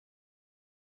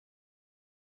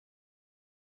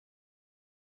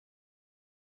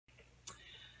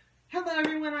Hello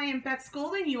everyone, I am Beth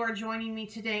Golden. You are joining me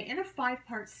today in a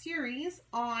 5-part series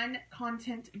on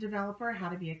content developer, how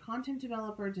to be a content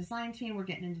developer, design team. We're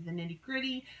getting into the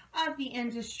nitty-gritty of the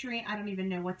industry. I don't even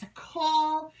know what to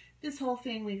call this whole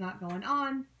thing we got going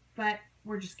on, but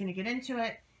we're just going to get into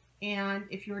it. And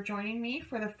if you're joining me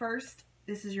for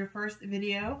this is your first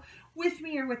video with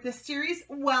me or with this series,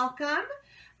 welcome.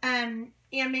 And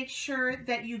make sure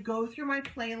that you go through my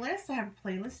playlist. I have a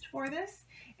playlist for this,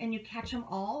 and you catch them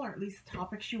all, or at least the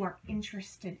topics you are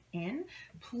interested in.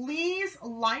 Please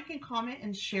like and comment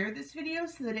and share this video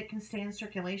so that it can stay in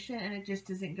circulation and it just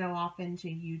doesn't go off into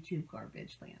YouTube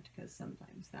garbage land, because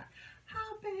sometimes that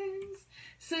happens.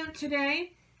 So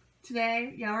today,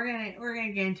 yeah, we're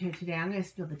gonna get into it today. I'm gonna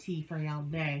spill the tea for y'all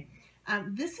today.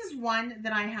 This is one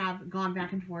that I have gone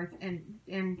back and forth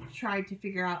and tried to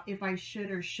figure out if I should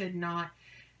or should not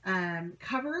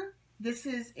cover. This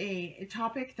is a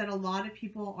topic that a lot of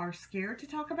people are scared to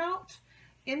talk about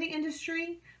in the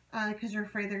industry because they're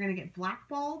afraid they're going to get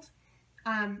blackballed.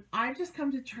 I've just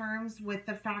come to terms with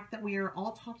the fact that we are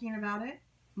all talking about it.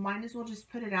 Might as well just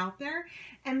put it out there,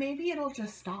 and maybe it'll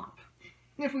just stop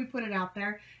if we put it out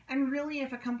there. And really,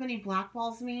 if a company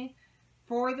blackballs me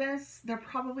for this, they're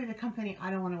probably the company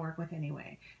I don't want to work with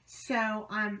anyway. So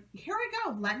here I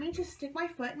go. Let me just stick my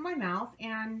foot in my mouth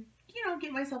and, you know,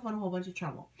 get myself in a whole bunch of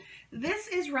trouble. This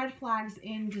is red flags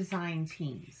in design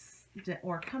teams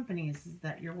or companies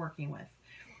that you're working with.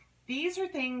 These are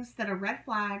things that are red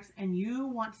flags and you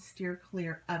want to steer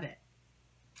clear of it.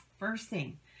 First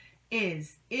thing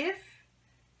is, if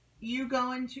you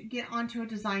get onto a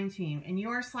design team and you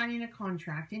are signing a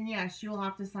contract, and yes, you'll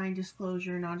have to sign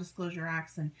disclosure, non-disclosure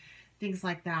acts and things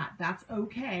like that. That's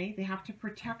okay. They have to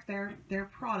protect their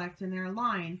product and their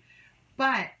line.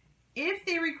 But if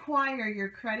they require your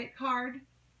credit card,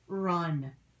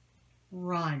 run.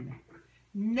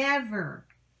 Never,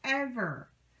 ever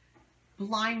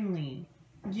blindly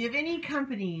give any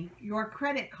company your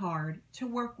credit card to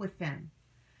work with them.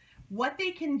 What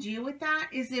they can do with that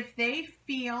is, if they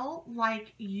feel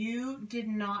like you did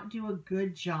not do a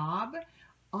good job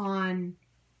on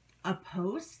a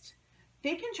post,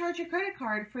 they can charge your credit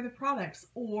card for the products.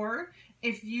 Or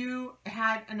if you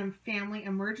had a family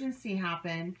emergency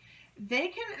happen, they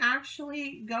can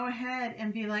actually go ahead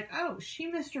and be like, oh, she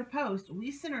missed her post.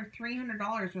 We sent her $300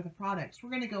 worth of products. We're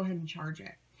going to go ahead and charge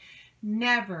it.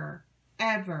 Never,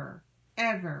 ever,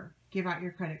 ever give out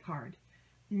your credit card.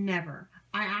 Never.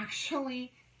 I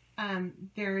actually,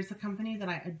 there is a company that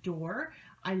I adore,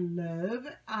 I love,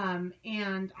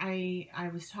 and I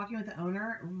was talking with the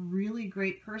owner, really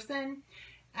great person.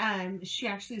 She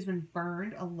actually has been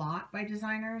burned a lot by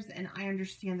designers, and I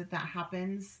understand that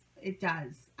happens. It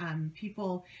does.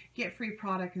 People get free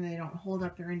product and they don't hold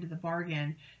up their end of the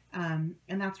bargain, and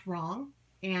that's wrong,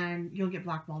 and you'll get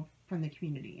blackballed from the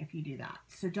community if you do that.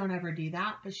 So don't ever do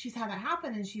that. But she's had that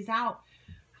happen, and she's out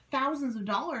thousands of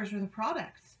dollars worth of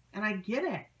products, and I get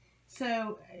it.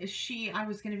 So I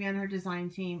was going to be on her design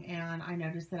team, and I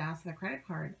noticed that I asked for the credit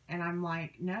card, and I'm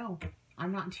like, no,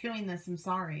 I'm not doing this. I'm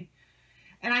sorry.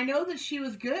 And I know that she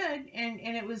was good,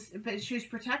 but she was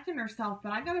protecting herself,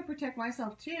 but I got to protect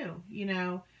myself too, you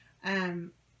know. No,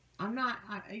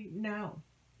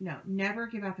 never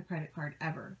give out the credit card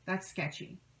ever. That's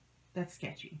sketchy.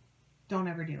 Don't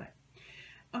ever do it.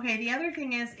 Okay, the other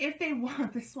thing is, if they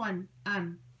want this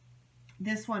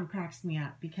one cracks me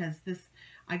up, because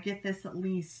I get this at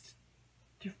least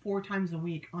 4 times a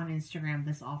week on Instagram,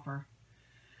 this offer.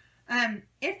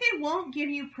 If they won't give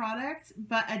you product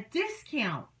but a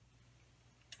discount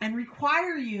and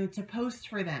require you to post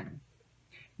for them,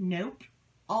 nope.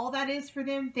 All that is for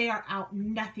them, they are out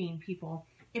nothing, people.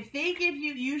 If they give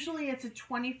you, usually it's a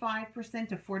 25%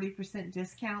 to 40%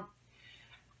 discount.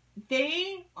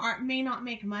 They may not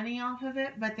make money off of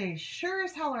it, but they sure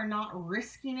as hell are not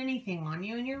risking anything on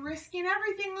you, and you're risking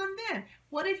everything on them.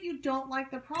 What if you don't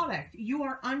like the product? You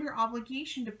are under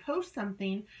obligation to post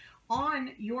something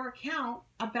on your account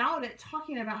about it,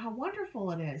 talking about how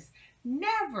wonderful it is.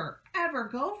 Never, ever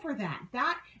go for that.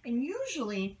 And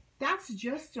usually that's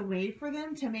just a way for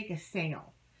them to make a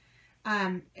sale.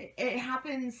 It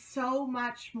happens so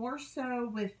much more so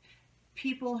with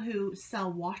people who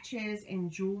sell watches and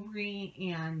jewelry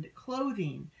and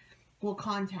clothing will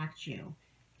contact you,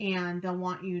 and they'll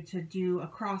want you to do a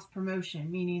cross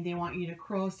promotion, meaning they want you to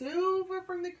cross over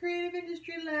from the creative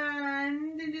industry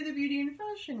land into the beauty and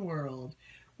fashion world,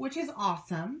 which is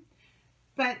awesome,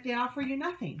 but they offer you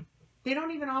nothing. They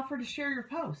don't even offer to share your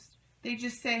post. They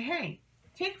just say, hey,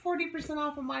 take 40%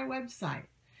 off of my website,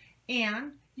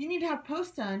 and you need to have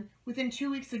posts done within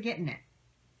 2 weeks of getting it.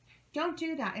 Don't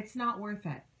do that. It's not worth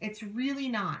it. It's really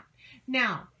not.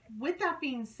 Now, with that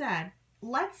being said,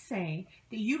 let's say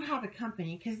that you have a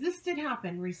company, because this did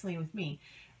happen recently with me,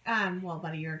 well,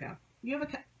 about a year ago. You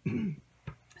have a,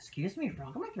 excuse me,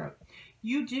 frog in my throat.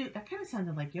 You do, that kind of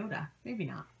sounded like Yoda. Maybe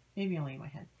not. Maybe only in my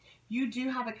head. You do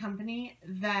have a company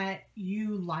that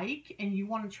you like and you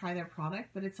want to try their product,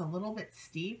 but it's a little bit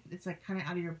steep. It's like kind of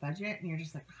out of your budget and you're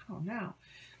just like, I don't know.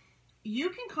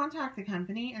 You can contact the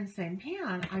company and say,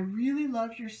 man, I really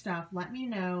love your stuff. Let me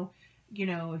know, you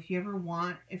know, if you're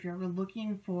ever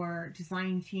looking for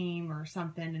design team or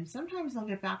something. And sometimes they'll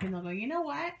get back and they'll go, you know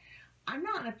what? I'm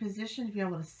not in a position to be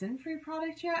able to send free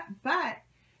product yet, but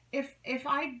if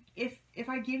I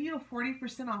give you a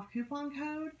 40% off coupon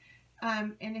code,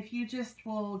 and if you just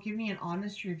will give me an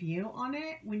honest review on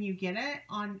it when you get it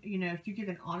on, you know, if you give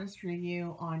an honest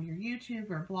review on your YouTube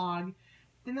or blog,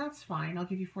 then that's fine. I'll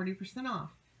give you 40%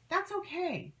 off. That's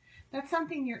okay. That's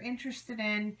something you're interested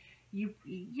in.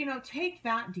 You know, take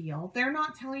that deal. They're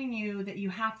not telling you that you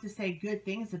have to say good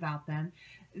things about them.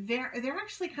 They're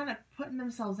actually kind of putting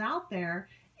themselves out there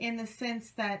in the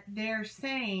sense that they're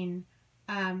saying,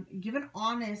 give an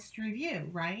honest review,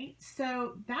 right?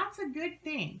 So that's a good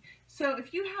thing. So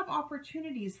if you have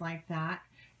opportunities like that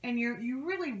and you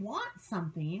really want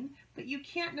something, but you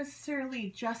can't necessarily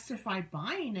justify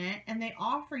buying it, and they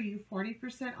offer you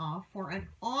 40% off for an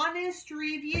honest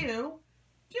review,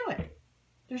 do it.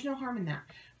 There's no harm in that.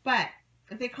 But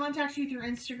if they contact you through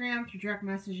Instagram, through direct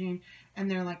messaging, and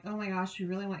they're like, oh my gosh, we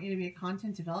really want you to be a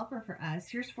content developer for us.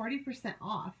 Here's 40%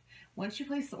 off. Once you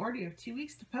place the order, you have 2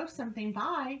 weeks to post something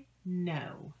by.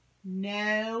 No.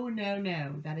 No, no,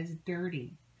 no. That is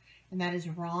dirty. And that is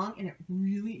wrong, and it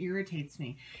really irritates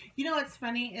me. You know what's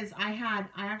funny is I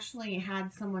actually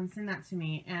had someone send that to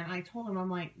me, and I told them, I'm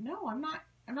like, no, I'm not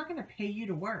going to pay you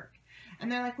to work.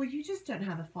 And they're like, well, you just don't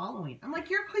have the following. I'm like,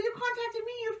 you contacted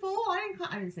me, you fool.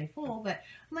 I didn't say fool, but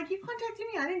I'm like, you contacted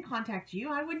me. I didn't contact you.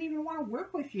 I wouldn't even want to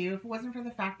work with you if it wasn't for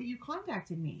the fact that you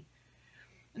contacted me.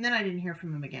 And then I didn't hear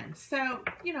from him again. So,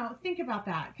 you know, think about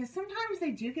that. Because sometimes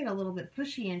they do get a little bit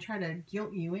pushy and try to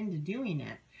guilt you into doing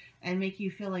it and make you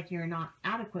feel like you're not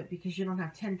adequate because you don't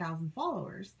have 10,000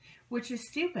 followers, which is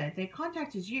stupid. They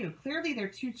contacted you. Clearly, they're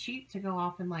too cheap to go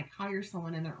off and like hire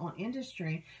someone in their own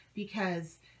industry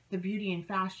because the beauty and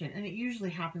fashion, and it usually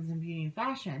happens in beauty and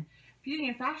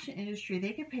fashion industry,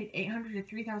 they get paid $800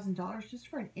 to $3,000 just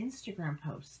for an Instagram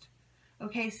post.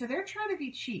 Okay, so they're trying to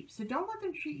be cheap. So don't let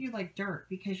them treat you like dirt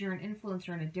because you're an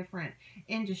influencer in a different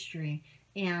industry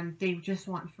and they just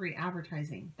want free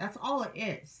advertising. That's all it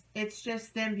is. It's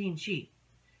just them being cheap.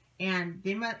 And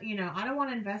they might, you know, I don't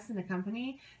want to invest in a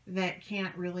company that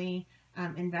can't really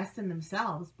invest in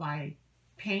themselves by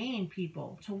paying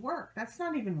people to work. That's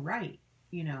not even right,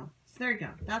 you know. So there you go.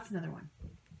 That's another one.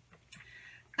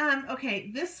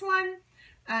 Okay, this one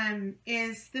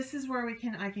this is where I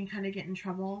can kind of get in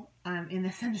trouble in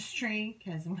this industry,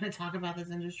 because I'm going to talk about this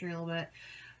industry a little bit.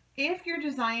 If your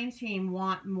design team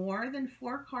want more than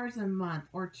 4 cars a month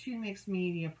or 2 mixed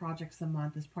media projects a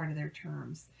month as part of their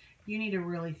terms, you need to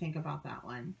really think about that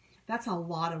one. That's a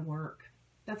lot of work.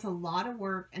 That's a lot of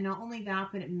work. And not only that,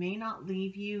 but it may not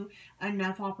leave you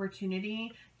enough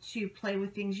opportunity to play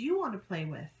with things you want to play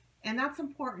with. And that's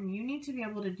important. You need to be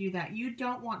able to do that. You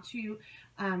don't want to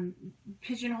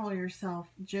pigeonhole yourself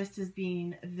just as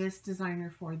being this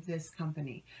designer for this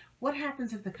company. What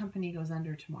happens if the company goes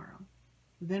under tomorrow?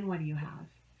 Then what do you have?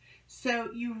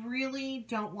 So you really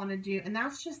don't want to do, and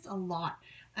that's just a lot.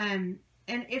 And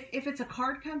if it's a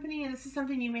card company, and this is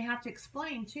something you may have to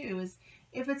explain too, is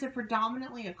if it's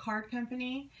predominantly a card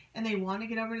company and they want to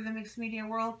get over to the mixed media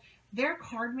world, their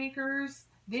card makers,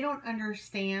 they don't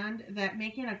understand that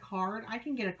making a card, I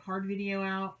can get a card video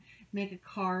out, make a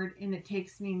card, and it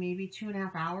takes me maybe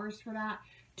 2.5 hours for that.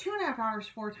 2.5 hours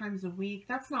 4 times a week,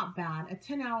 that's not bad. A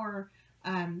 10-hour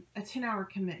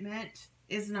commitment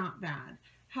is not bad.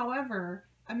 However,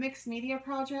 a mixed media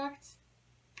project,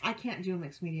 I can't do a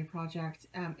mixed media project,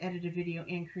 edit a video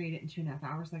and create it in 2.5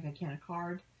 hours like I can a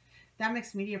card. That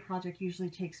mixed media project usually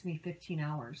takes me 15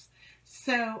 hours.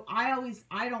 So I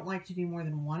don't like to do more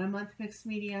than 1 a month mixed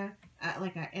media.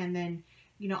 And then,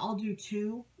 you know, I'll do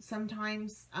 2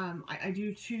 sometimes. I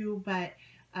do 2, but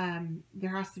there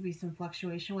has to be some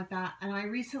fluctuation with that. And I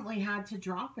recently had to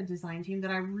drop a design team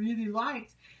that I really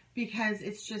liked because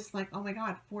it's just like, oh my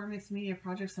God, 4 mixed media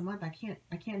projects a month. I can't,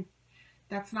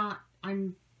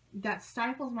 that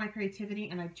stifles my creativity,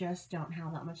 and I just don't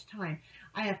have that much time.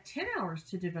 I have 10 hours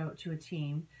to devote to a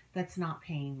team that's not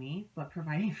paying me, but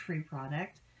providing free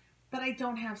product, but I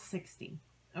don't have 60.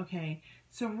 Okay.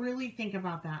 So really think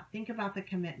about that. Think about the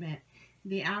commitment.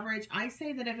 The average, I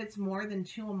say that if it's more than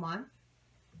 2 a month,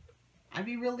 I'd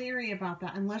be real leery about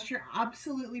that unless you're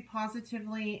absolutely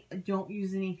positively don't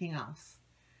use anything else.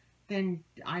 Then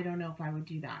I don't know if I would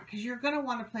do that, because you're going to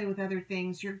want to play with other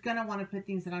things. You're going to want to put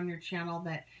things that on your channel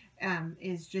that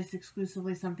is just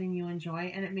exclusively something you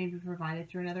enjoy, and it may be provided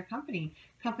through another company.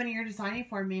 Company you're designing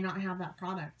for may not have that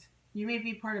product. You may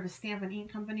be part of a stamp and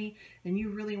ink company and you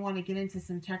really want to get into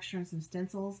some texture and some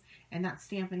stencils, and that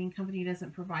stamp and ink company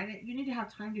doesn't provide it. You need to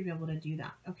have time to be able to do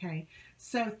that. Okay,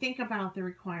 so think about the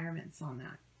requirements on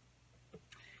that.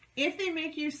 If they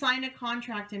make you sign a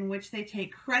contract in which they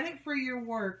take credit for your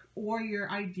work or your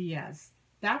ideas,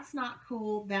 that's not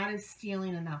cool. That is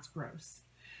stealing, and that's gross.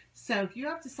 So if you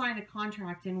have to sign a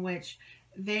contract in which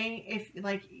if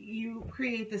like you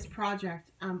create this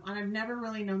project, and I've never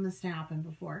really known this to happen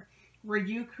before, where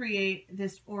you create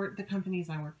this, or the companies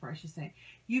I work for, I should say,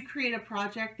 you create a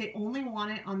project, they only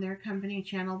want it on their company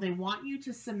channel. They want you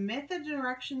to submit the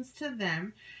directions to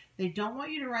them. They don't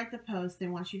want you to write the post. They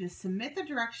want you to submit the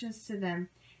directions to them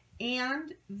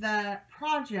and the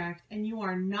project, and you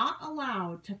are not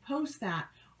allowed to post that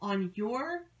on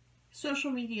your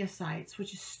social media sites,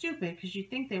 which is stupid because you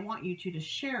think they want you to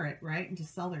share it, right, and to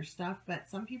sell their stuff, but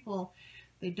some people,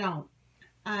 they don't.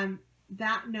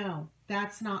 No,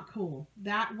 that's not cool.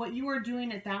 What you are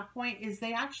doing at that point is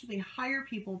they actually hire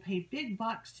people, pay big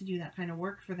bucks to do that kind of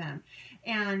work for them,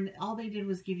 and all they did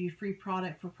was give you free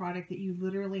product for product that you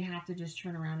literally have to just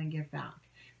turn around and give back.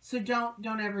 So don't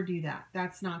ever do that.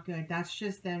 That's not good. That's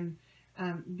just them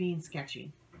being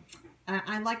sketchy.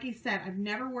 Like I said, I've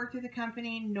never worked with a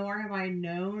company, nor have I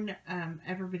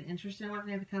ever been interested in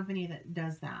working with a company that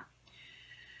does that.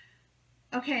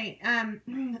 Okay, and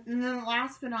then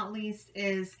last but not least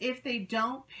is if they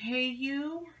don't pay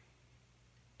you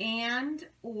and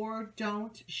or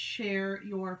don't share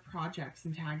your projects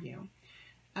and tag you.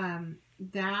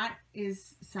 That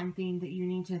is something that you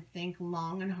need to think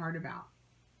long and hard about.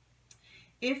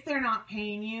 If they're not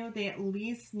paying you, they at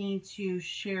least need to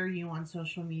share you on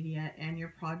social media and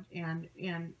your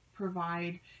and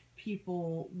provide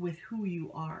people with who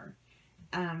you are.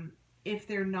 If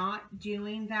they're not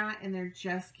doing that and they're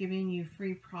just giving you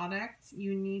free products,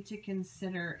 you need to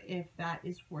consider if that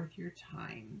is worth your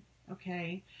time.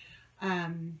 Okay.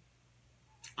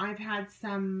 I've had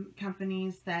some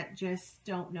companies that just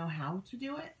don't know how to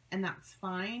do it, and that's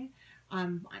fine.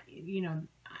 You know,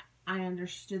 I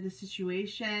understood the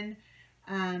situation,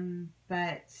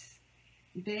 but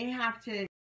they have to.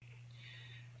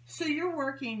 So you're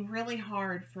working really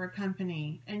hard for a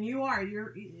company, and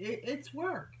it's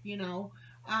work, you know.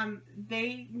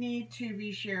 They need to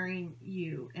be sharing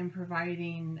you and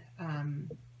providing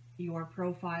your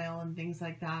profile and things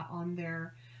like that on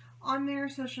their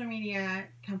social media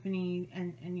company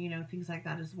and you know, things like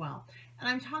that as well. And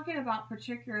I'm talking about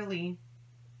particularly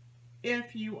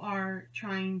if you are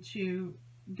trying to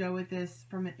go with this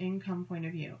from an income point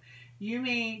of view. You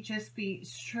may just be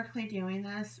strictly doing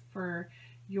this for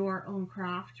your own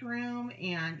craft room,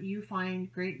 and you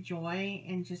find great joy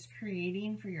in just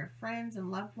creating for your friends and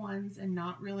loved ones, and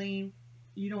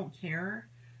you don't care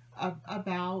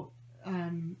about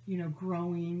you know,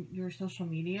 growing your social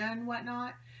media and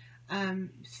whatnot.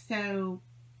 So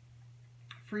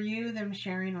for you, them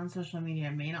sharing on social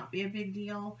media may not be a big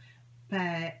deal,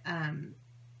 but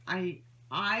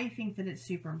I think that it's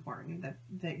super important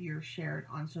that you're shared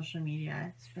on social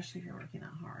media, especially if you're working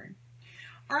that hard.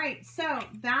 All right, so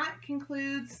that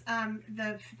concludes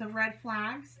the red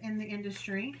flags in the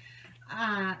industry.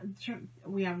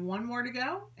 We have one more to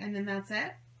go, and then that's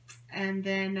it. And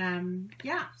then,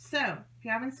 yeah, so if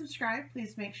you haven't subscribed,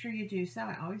 please make sure you do so.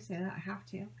 I always say that. I have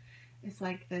to. It's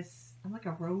like this, I'm like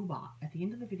a robot at the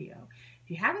end of the video. If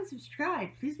you haven't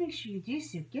subscribed, please make sure you do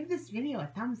so. Give this video a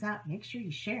thumbs up. Make sure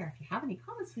you share. If you have any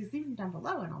comments, please leave them down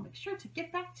below, and I'll make sure to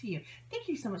get back to you. Thank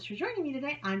you so much for joining me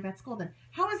today. I'm Beth Golden.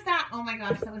 How was that? Oh my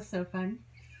gosh, that was so fun.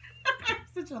 I'm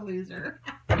such a loser.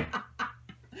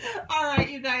 All right,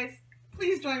 you guys.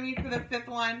 Please join me for the 5th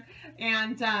one.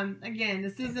 And again,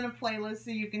 this isn't a playlist,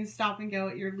 so you can stop and go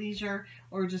at your leisure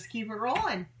or just keep it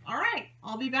rolling. All right,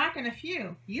 I'll be back in a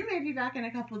few. You may be back in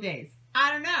a couple of days.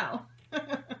 I don't know.